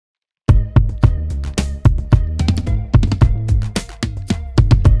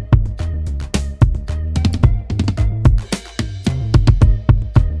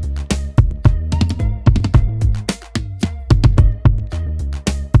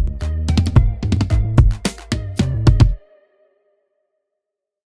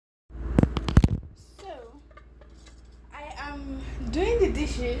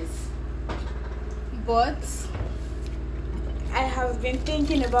dishes, but I have been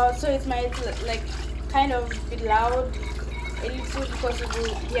thinking about, so it might like kind of be loud a little because of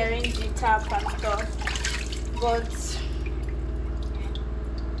the hearing the tap and stuff. But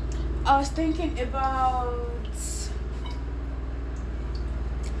I was thinking about,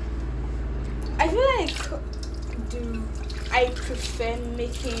 I feel like do I prefer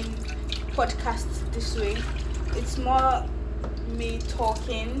making podcasts this way. It's more me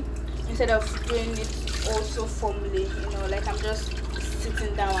talking instead of doing it also formally, like I'm just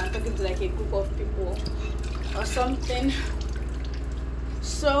sitting down and talking to like a group of people or something.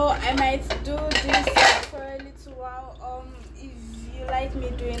 So I might do this for a little while. If you like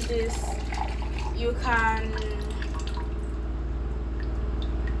me doing this, you can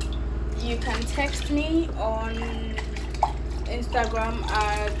text me on Instagram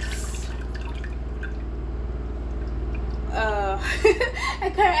at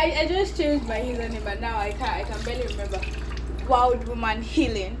I just changed my username, but now I can barely remember. Wild Woman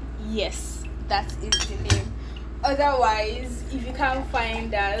Healing. Yes, that is the name. Otherwise, if you can't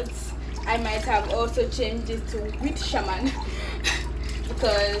find that, I might have also changed it to Witch Shaman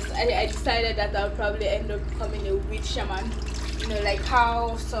because I decided that I'll probably end up becoming a witch shaman. Like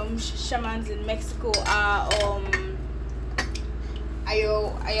how some shamans in Mexico are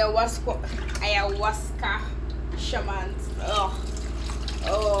ayahuasca shamans.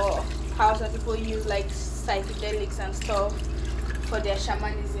 How some people use like psychedelics and stuff for their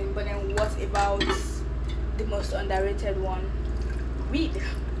shamanism. But then what about the most underrated one, weed?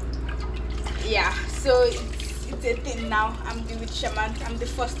 Yeah, so it's a thing now. I'm the witch shaman. I'm the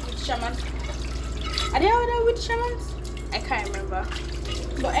first witch shaman. Are there other witch shamans? I can't remember.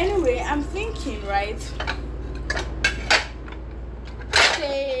 But anyway, I'm thinking, right?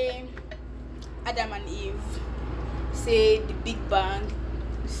 Say Adam and Eve, say the Big Bang,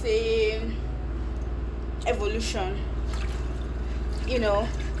 say evolution.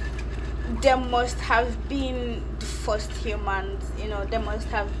 There must have been the first humans. There must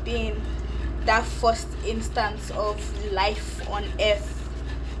have been that first instance of life on Earth.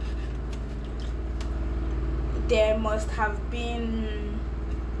 There must have been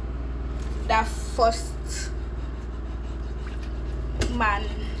that first man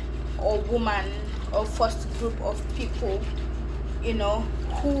or woman or first group of people,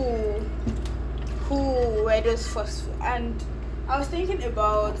 who were those first. And I was thinking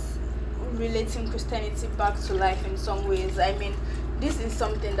about relating Christianity back to life in some ways. I mean, this is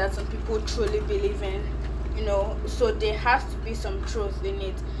something that some people truly believe in, so there has to be some truth in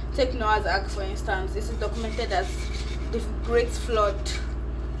it. Take Noah's Ark, for instance. This is documented as the Great Flood.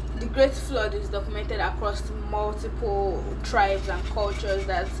 The Great Flood is documented across multiple tribes and cultures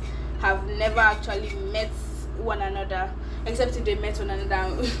that have never actually met one another, except if they met one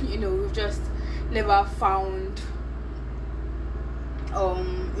another. We've just never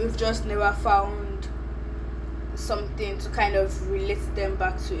found something to kind of relate them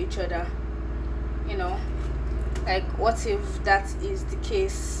back to each other. Like, what if that is the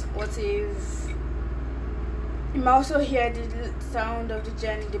case? What if you might also hear the sound of the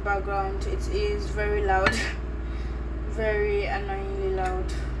gen in the background? It is very loud, very annoyingly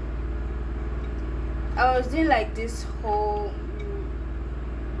loud. I was doing like this whole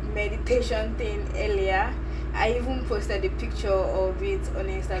meditation thing earlier. I even posted a picture of it on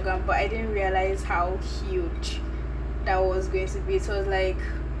Instagram, but I didn't realize how huge that was going to be. It was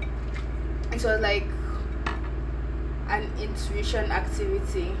like an intuition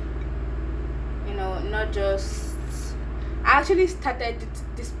activity, not just. I actually started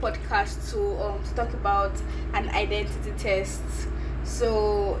this podcast to talk about an identity test.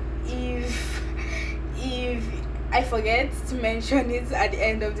 So if I forget to mention it at the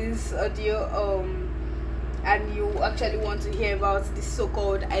end of this audio, and you actually want to hear about this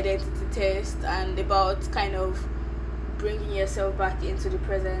so-called identity test and about kind of bringing yourself back into the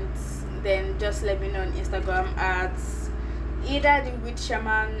present, then just let me know on Instagram at either the Witch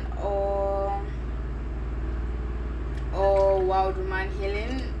Shaman or Wild Woman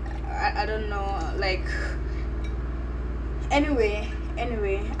Healing. I don't know, like, anyway,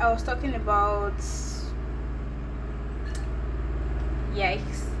 I was talking about,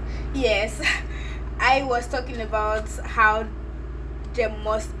 yikes, yes, I was talking about how there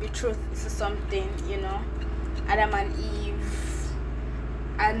must be truth to something, Adam and Eve,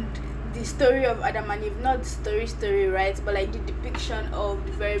 and the story of Adam and Eve, not the story, right, but like the depiction of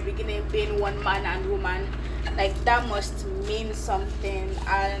the very beginning being one man and woman, like that must mean something.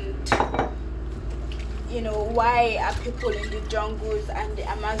 And why are people in the jungles and the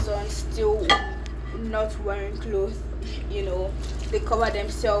Amazon still not wearing clothes? they cover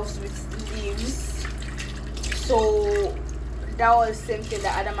themselves with leaves. So that was the same thing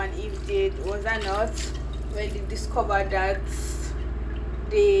that Adam and Eve did, was that not? When they discovered that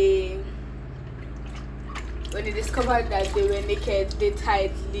they they were naked, they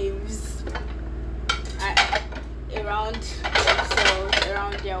tied leaves around themselves,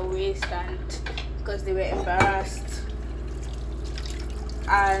 around their waist, and because they were embarrassed.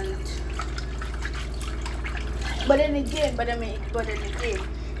 And but then again,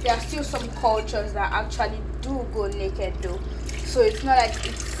 there are still some cultures that actually do go naked though. So it's not like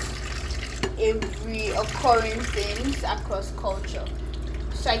it's a reoccurring things across culture.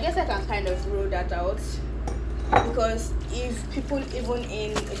 So I guess I can kind of rule that out, because if people even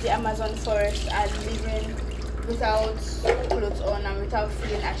in the Amazon forest are living without clothes on and without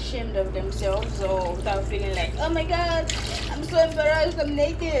feeling ashamed of themselves, or without feeling like, oh my god, I'm so embarrassed, I'm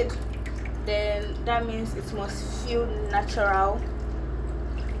naked, then that means it must feel natural,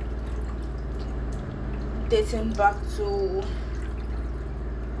 dating back to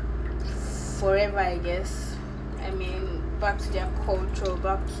forever, I guess. I mean, back to their culture,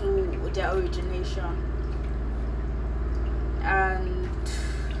 back to their origination. And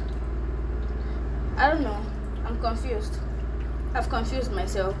I don't know, I'm confused. I've confused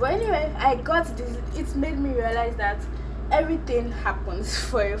myself. But anyway, I got this. It's made me realize that everything happens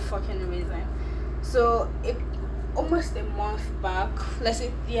for a fucking reason. So almost a month back,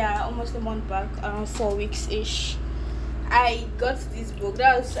 almost a month back, around 4 weeks ish, I got this book.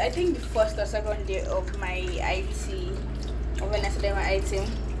 That was, I think, the first or second day of my IT, or when I started my IT.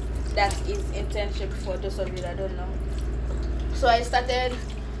 That is internship, for those of you that don't know. So I started,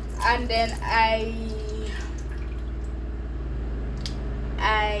 and then I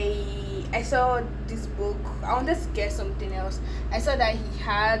saw this book. I wanted to get something else. I saw that he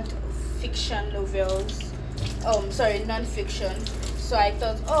had fiction novels, non-fiction. So I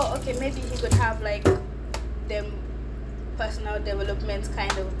thought, oh, okay, maybe he could have like them personal development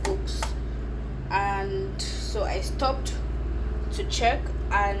kind of books. And so I stopped to check,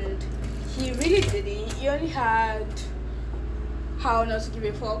 and he really didn't. He only had How Not to Give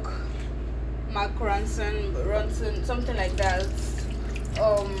a Fuck, Mark Ronson, something like that.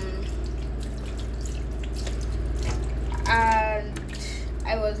 And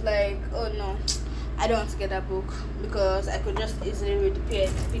I was like, oh no, I don't want to get that book, because I could just easily read the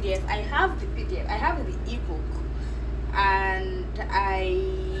PDF. I have the PDF, I have the ebook, and I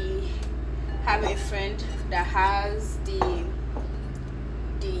have a friend that has the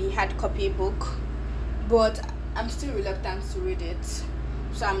hard copy book, but I'm still reluctant to read it.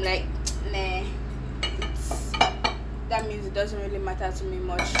 So I'm like, nah, that means it doesn't really matter to me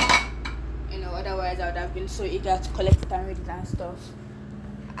much, otherwise I would have been so eager to collect it and read it and stuff.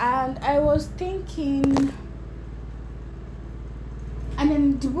 And I was thinking, and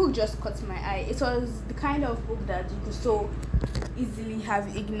then the book just caught my eye. It was the kind of book that you could so easily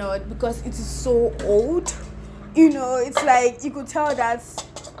have ignored, because it is so old. It's like you could tell that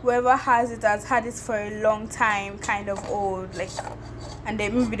whoever has it has had it for a long time, kind of old, like, and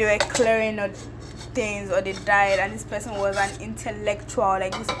then maybe they were clearing or things, or they died, and this person was an intellectual,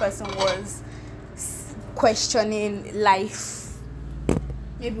 like this person was questioning life,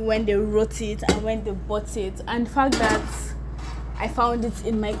 maybe when they wrote it and when they bought it. And the fact that I found it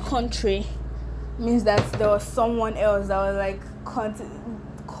in my country means that there was someone else that was like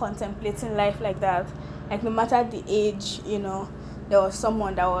contemplating life like that. Like, no matter the age, there was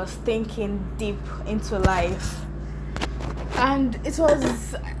someone that was thinking deep into life. And it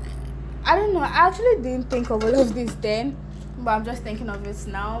was, I don't know, I actually didn't think of all of this then, but I'm just thinking of it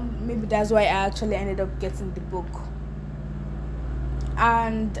now. Maybe that's why I actually ended up getting the book.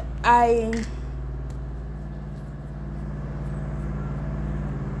 And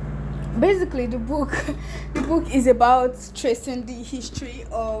basically the book is about tracing the history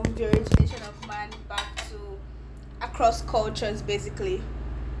of the origination of man back to across cultures, basically.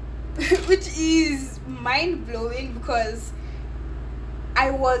 Which is mind-blowing, because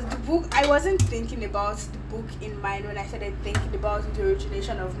I wasn't thinking about the book in mind when I started thinking about the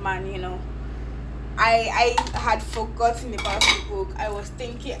origination of man. I had forgotten about the book. I was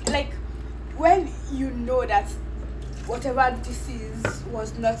thinking, like, when that whatever this is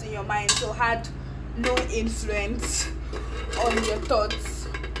was not in your mind, so had no influence on your thoughts.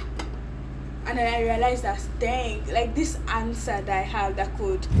 And then I realized that, dang, like, this answer that I have that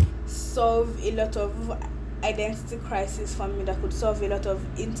could solve a lot of identity crisis for me, that could solve a lot of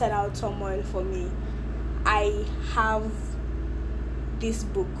internal turmoil for me, I have this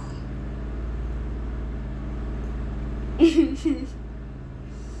book.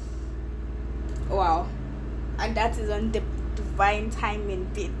 Wow. And that is on the divine timing,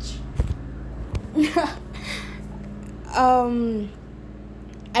 bitch. um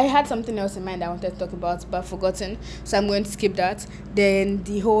I had something else in mind I wanted to talk about, but I've forgotten, so I'm going to skip that. Then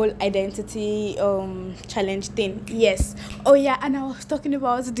the whole identity challenge thing. Yes. Oh yeah, and I was talking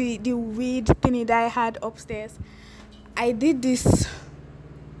about the weed thingy that I had upstairs. I did this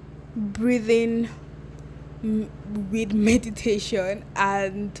breathing with meditation,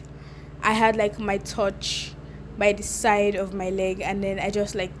 and I had like my touch by the side of my leg, and then I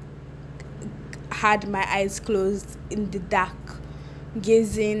just like had my eyes closed in the dark,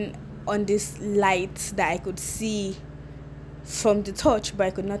 gazing on this light that I could see from the touch, but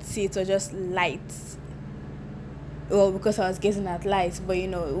I could not see it, or just light. Well, because I was gazing at light, but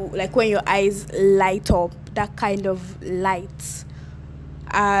like when your eyes light up, that kind of light.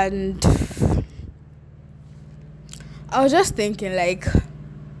 And I was just thinking, like,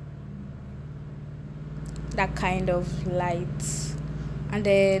 that kind of light. And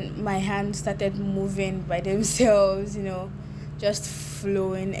then my hands started moving by themselves, just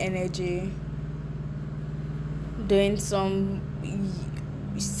flowing energy, doing some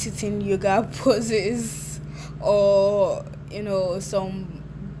sitting yoga poses, or some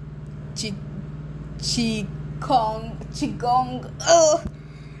qigong. Oh,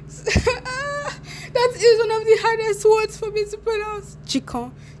 that is one of the hardest words for me to pronounce.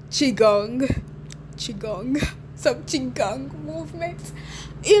 Qigong, some qigong movement.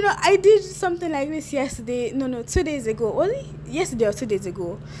 I did something like this yesterday. No, 2 days ago. Was it yesterday or 2 days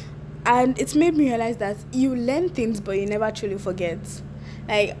ago? And it made me realize that you learn things, but you never truly forget.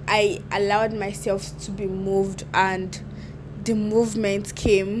 Like, I allowed myself to be moved, and the movement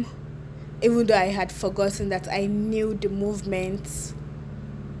came, even though I had forgotten that I knew the movements.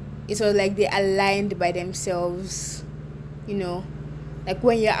 It was like they aligned by themselves, like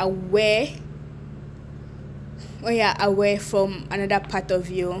when you're aware from another part of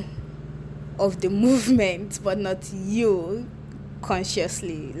you, of the movement, but not you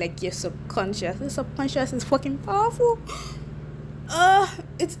consciously, like your subconscious. The subconscious is fucking powerful.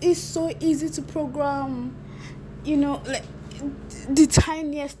 It is so easy to program, like the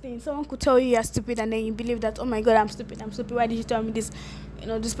tiniest thing. Someone could tell you you're stupid, and then you believe that, oh my god, I'm stupid, why did you tell me this?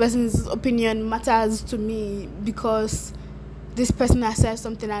 This person's opinion matters to me because this person has said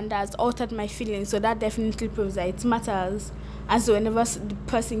something and that's altered my feelings, so that definitely proves that it matters. And so whenever the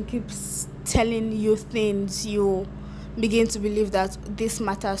person keeps telling you things, you begin to believe that this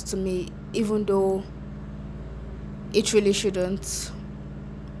matters to me, even though it really shouldn't.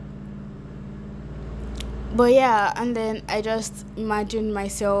 But yeah, and then I just imagined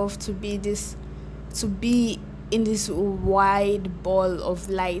myself to be in this wide ball of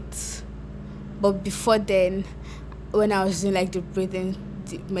light. But before then, when I was doing like the breathing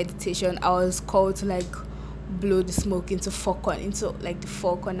meditation, I was called to like blow the smoke into like the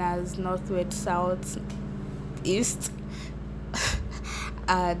 4 corners, north, west, south, east.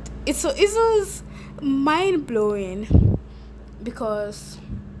 And it was mind blowing, because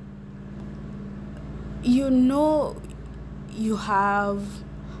you have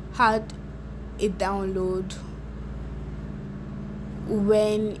had a download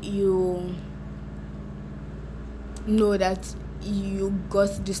when you know that you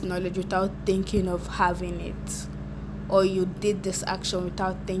got this knowledge without thinking of having it, or you did this action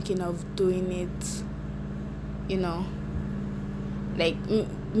without thinking of doing it. Like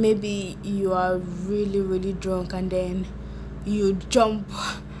maybe you are really, really drunk, and then you jump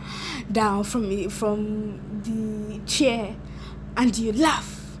down from the chair and you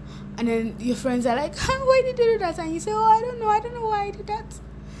laugh, and then your friends are like, why did you do that? And you say, oh, I don't know why I did that.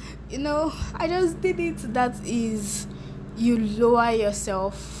 I just did it. That is, you lower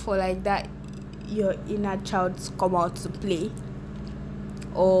yourself for like that, your inner child to come out to play,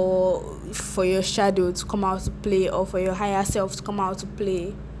 or for your shadow to come out to play, or for your higher self to come out to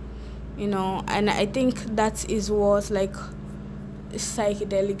play. And I think that is what like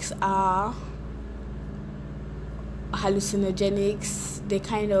psychedelics are. Hallucinogenics, they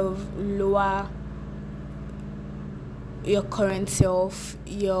kind of lower your current self,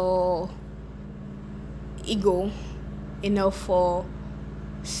 your ego, enough for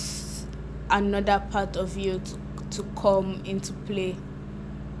another part of you to come into play.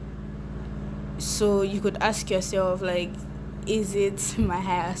 So you could ask yourself, like, is it my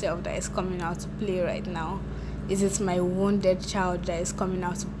higher self that is coming out to play right now? Is it my wounded child that is coming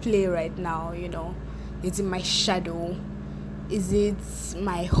out to play right now? Is it my shadow? Is it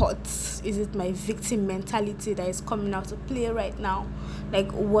my hurt? Is it my victim mentality that is coming out to play right now?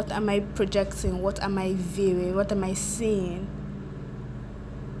 Like, what am I projecting? What am I viewing? What am I seeing?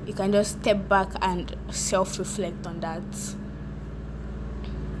 You can just step back and self-reflect on that.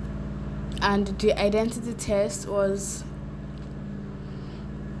 And the identity test was,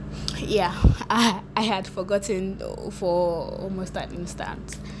 yeah, I had forgotten for almost an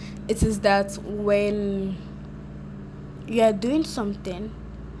instant. It is that when you are doing something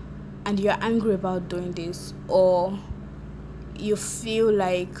and you're angry about doing this, or you feel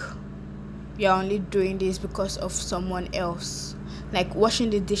like you're only doing this because of someone else, like washing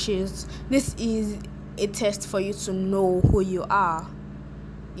the dishes, this is a test for you to know who you are,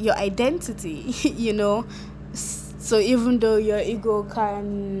 your identity. So even though your ego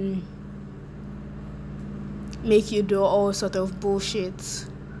can make you do all sort of bullshit,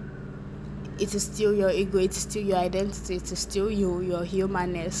 it is still your ego, it is still your identity, it is still you, your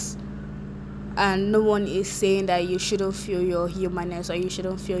humanness. And no one is saying that you shouldn't feel your humanness, or you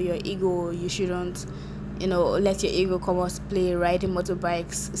shouldn't feel your ego, or you shouldn't let your ego come out to play, riding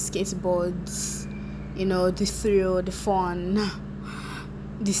motorbikes, skateboards, the thrill, the fun,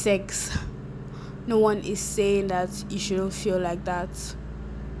 the sex. No one is saying that you shouldn't feel like that.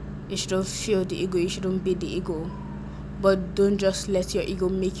 You shouldn't feel the ego, you shouldn't be the ego. But don't just let your ego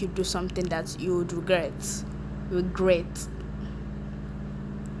make you do something that you would regret.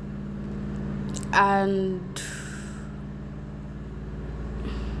 And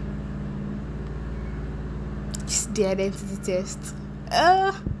the identity test.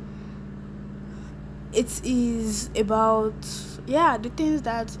 It is about, the things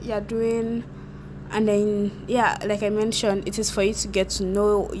that you're doing. And then, like I mentioned, it is for you to get to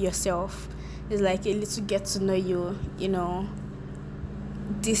know yourself. It's like a little get to know you,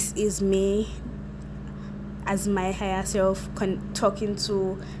 This is me as my higher self talking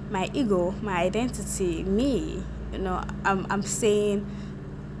to my ego, my identity, me. I'm saying,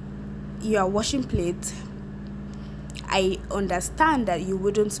 you are washing plates. I understand that you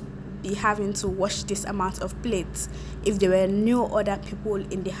wouldn't be having to wash this amount of plates if there were no other people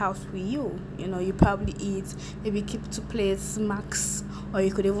in the house with you. You probably maybe keep 2 plates max, or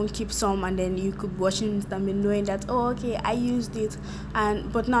you could even keep some, and then you could washing them and knowing that, oh, okay, I used it,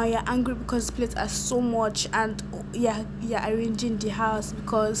 but now you're angry because plates are so much, and you're arranging the house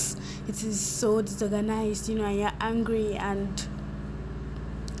because it is so disorganized, and you're angry. And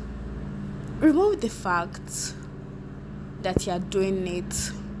remove the fact that you're doing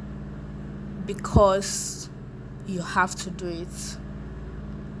it because you have to do it.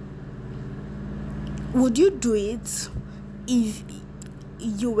 Would you do it if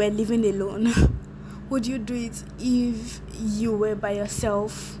you were living alone? Would you do it if you were by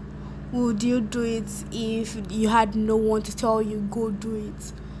yourself? Would you do it if you had no one to tell you go do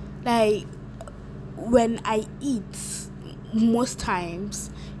it? Like, when I eat, most times,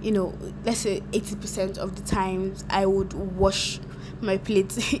 let's say 80% of the times, I would wash my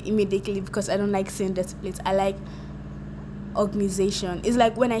plate immediately because I don't like seeing dirty plates. I like organization. It's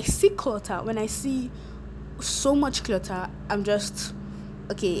like when I see clutter, when I see so much clutter, I'm just,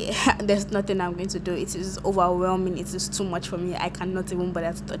 okay, there's nothing I'm going to do. It is overwhelming. It is too much for me. I cannot even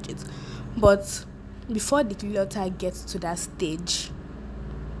bother to touch it. But before the clutter gets to that stage,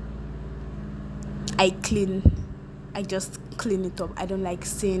 I just clean it up. I don't like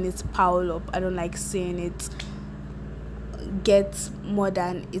seeing it pile up. I don't like seeing it get more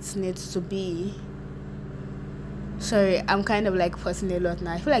than it needs to be. Sorry, I'm kind of like fussing a lot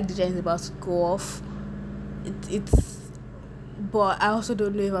now. I feel like the gen is about to go off. But I also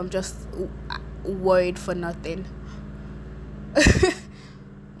don't know if I'm just worried for nothing.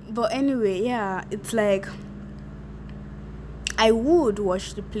 But anyway, it's like I would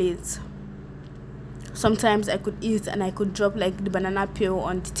wash the plates. Sometimes I could eat and I could drop like the banana peel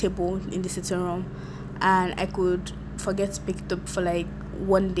on the table in the sitting room, and I could forget to pick it up for like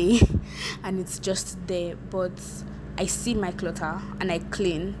one day and it's just there. But I see my clutter and I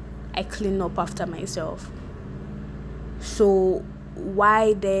clean up after myself. So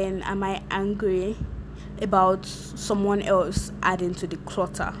why then am I angry about someone else adding to the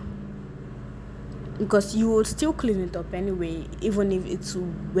clutter? Because you would still clean it up anyway, even if it's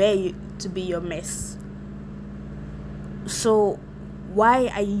where to be your mess. So why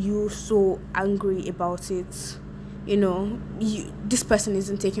are you so angry about it? This person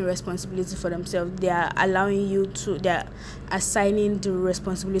isn't taking responsibility for themselves. They are they're assigning the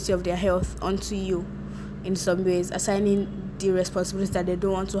responsibility of their health onto you in some ways, assigning the responsibility that they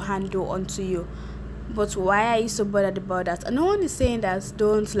don't want to handle onto you. But why are you so bothered about that? And no one is saying that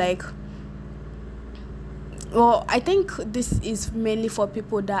don't like. Well, I think this is mainly for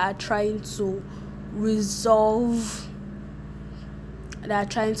people that are trying to resolve that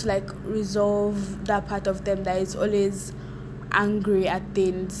part of them that is always angry at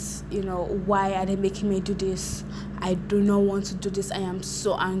things. Why are they making me do this? I do not want to do this. I am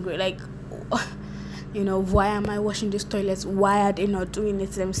so angry. Like, Why am I washing this toilets? Why are they not doing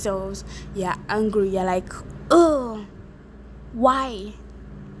it themselves? You're angry. You're like, oh, why?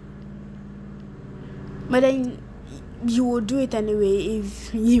 But then you would do it anyway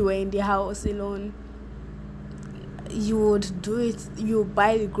if you were in the house alone. You would do it. You would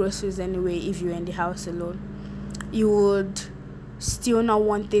buy the groceries anyway if you were in the house alone. You would still not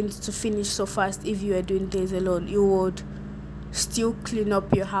want things to finish so fast if you were doing things alone. You would still clean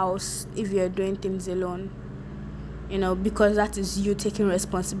up your house if you're doing things alone. Because that is you taking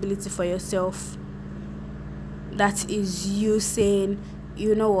responsibility for yourself. That is you saying,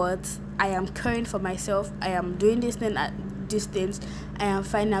 you know what, I am caring for myself. I am doing this thing at these things. I am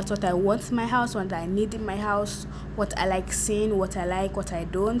finding out what I want in my house, what I need in my house, what I like seeing, what I like, what I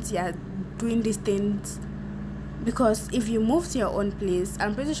don't. Yeah, doing these things. Because if you move to your own place,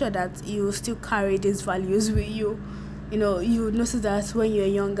 I'm pretty sure that you still carry these values with you. You notice that when you're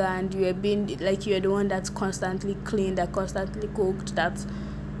younger and you're being like you're the one that's constantly clean, that constantly cooked, that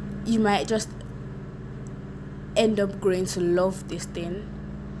you might just end up growing to love this thing.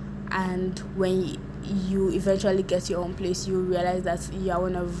 And when you eventually get your own place, you realize that you're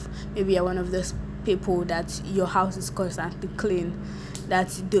one of those people that your house is constantly clean,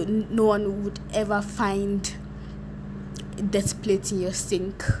 that no one would ever find that plate in your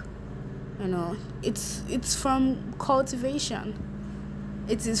sink. It's from cultivation.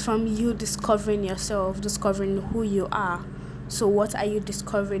 It is from you discovering yourself, discovering who you are. So what are you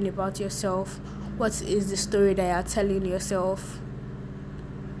discovering about yourself? What is the story that you're telling yourself?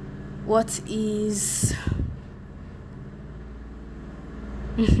 What is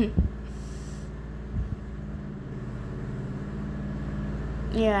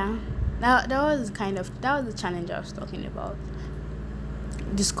yeah, that was the challenge I was talking about.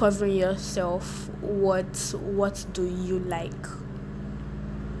 Discovering yourself. What do you like?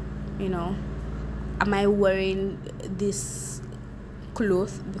 Am I wearing this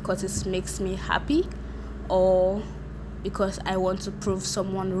cloth because it makes me happy, or because I want to prove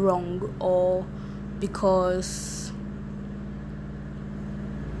someone wrong, or because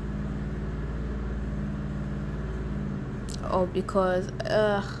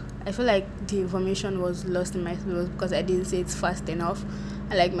I feel like the information was lost in my throat because I didn't say it fast enough.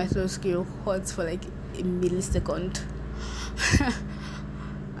 I like my throat skill hot for like a millisecond.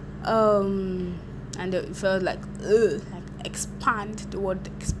 And it felt like expand, the word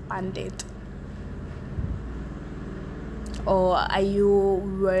expanded. Or are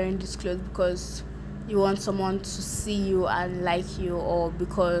you wearing this clothes because you want someone to see you and like you, or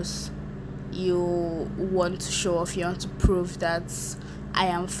because you want to show off, you want to prove that I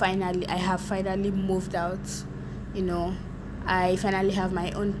have finally moved out, I finally have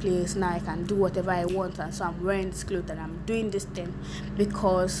my own place now, I can do whatever I want, and so I'm wearing this clothes and I'm doing this thing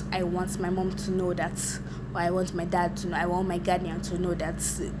because I want my mom to know that, or I want my dad to know, I want my guardian to know that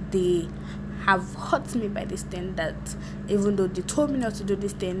they have hurt me by this thing, that even though they told me not to do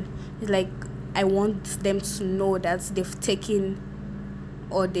this thing, it's like I want them to know that they've taken,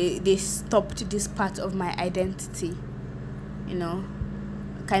 or they stopped this part of my identity,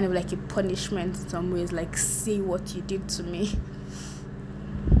 kind of like a punishment in some ways, like, see what you did to me.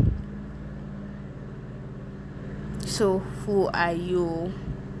 So who are you?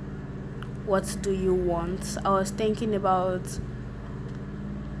 What do you want? I was thinking about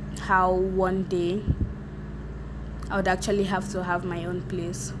how one day I would actually have to have my own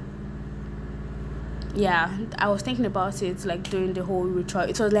place. Yeah, I was thinking about it like during the whole ritual.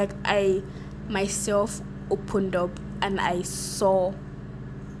 It was like I myself opened up and I saw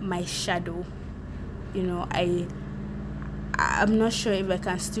my shadow. I'm not sure if I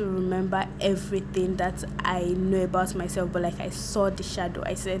can still remember everything that I know about myself, but like I saw the shadow.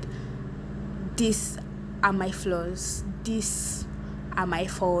 I said, these are my flaws, these are my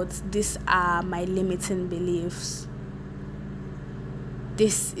faults, these are my limiting beliefs.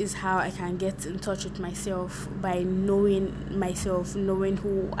 This is how I can get in touch with myself, by knowing myself, knowing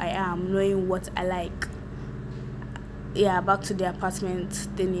who I am, knowing what I like. Yeah, back to the apartment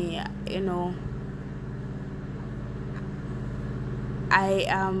thingy, I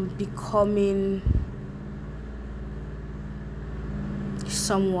am becoming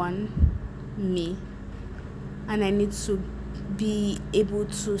someone, me, and I need to be able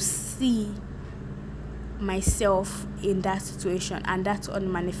to see myself in that situation, and that's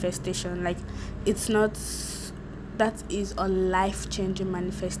on manifestation. Like, it's not, that is a life-changing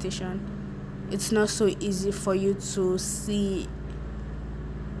manifestation. It's not so easy for you to see.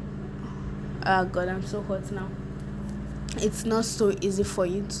 Oh God, I'm so hot now. It's not so easy for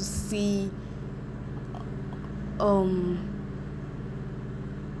you to see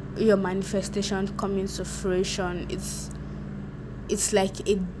your manifestation coming to fruition, it's like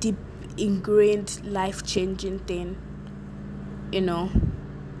a deep ingrained life-changing thing. You know,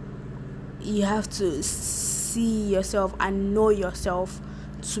 you have to see yourself and know yourself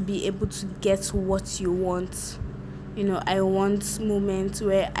to be able to get what you want. I want moments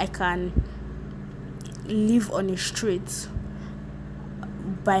where I can live on a street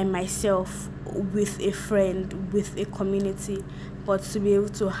by myself, with a friend, with a community, but to be able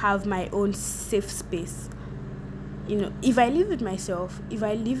to have my own safe space. If I live with myself, if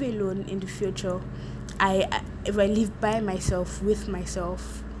I live alone in the future, if I live by myself, with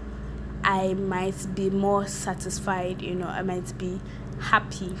myself, I might be more satisfied. I might be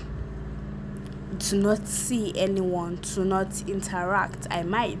happy to not see anyone, to not interact. I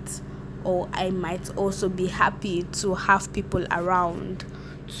might also be happy to have people around.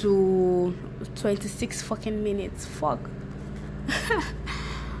 To 26 fucking minutes, fuck.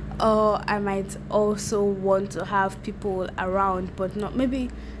 Or I might also want to have people around, but maybe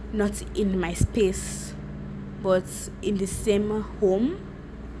not in my space, but in the same home,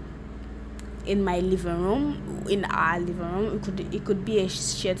 in my living room, in our living room. It could be a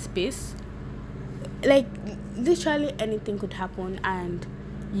shared space. Like, literally anything could happen and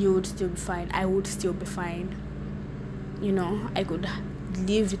you would still be fine. I would still be fine. I could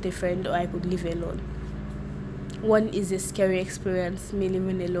live with a friend, or I could live alone. One is a scary experience, me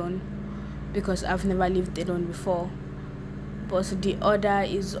living alone, because I've never lived alone before. But the other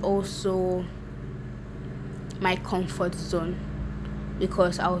is also my comfort zone,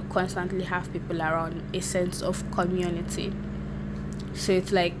 because I'll constantly have people around, a sense of community. So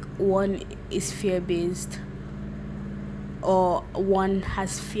it's like one is fear-based, or one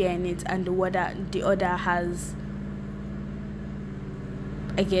has fear in it, and the other has,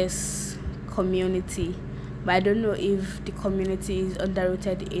 I guess, community. But I don't know if the community is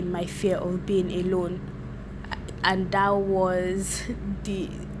underrooted in my fear of being alone. And that was the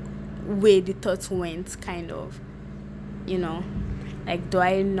way the thoughts went, kind of. Like, do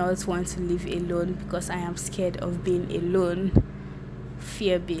I not want to live alone because I am scared of being alone?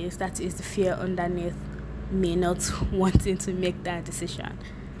 Fear-based. That is the fear underneath me not wanting to make that decision.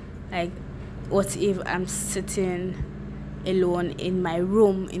 Like, what if I'm sitting alone in my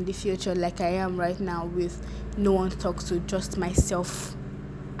room in the future, like I am right now, with no one to talk to, just myself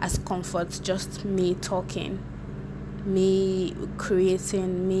as comfort, just me talking, me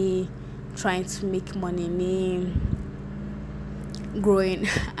creating, me trying to make money, me growing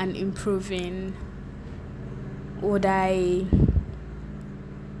and improving? Would I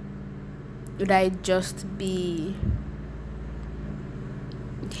just be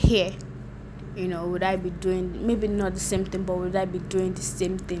here? Would I be doing, maybe not the same thing, but would I be doing the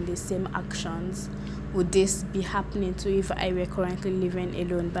same thing, the same actions? Would this be happening too if I were currently living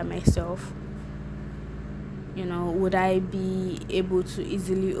alone by myself? Would I be able to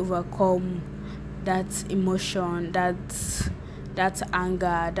easily overcome that emotion, that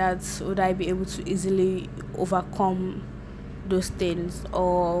anger, would I be able to easily overcome those things?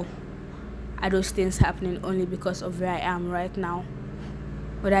 Or are those things happening only because of where I am right now?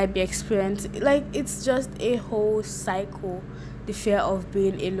 Would I be experiencing, like, it's just a whole cycle, the fear of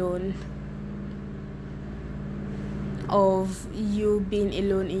being alone, of you being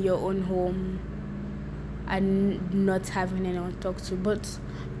alone in your own home and not having anyone to talk to.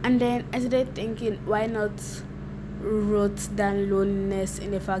 And then I started thinking, why not wrote down loneliness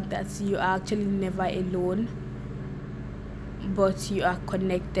in the fact that you are actually never alone, but you are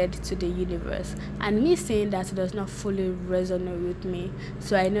connected to the universe. And me saying that does not fully resonate with me,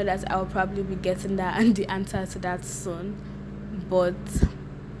 so I know that I'll probably be getting that and the answer to that soon. But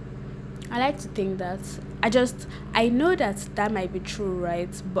I like to think that I know that might be true,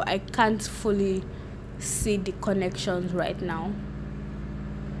 right? But I can't fully see the connections right now.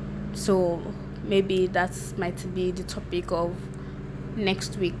 So maybe that might be the topic of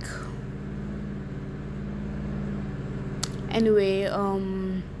next week. Anyway,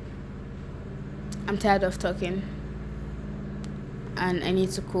 I'm tired of talking and I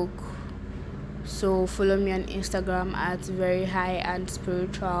need to cook. So follow me on Instagram at very high and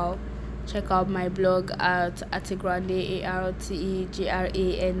spiritual. Check out my blog at Artegrande,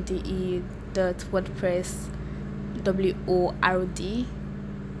 ARTEGRANDE.wordpress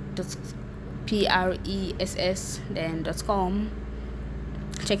word.press.com.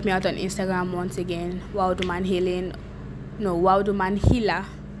 Check me out on Instagram once again, Wildwoman Healing. No, Wildwoman Healer,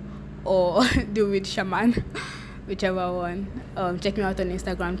 or the Weed Shaman, whichever one. Check me out on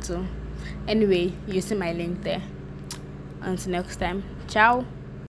Instagram too. Anyway, you see my link there. Until next time, ciao.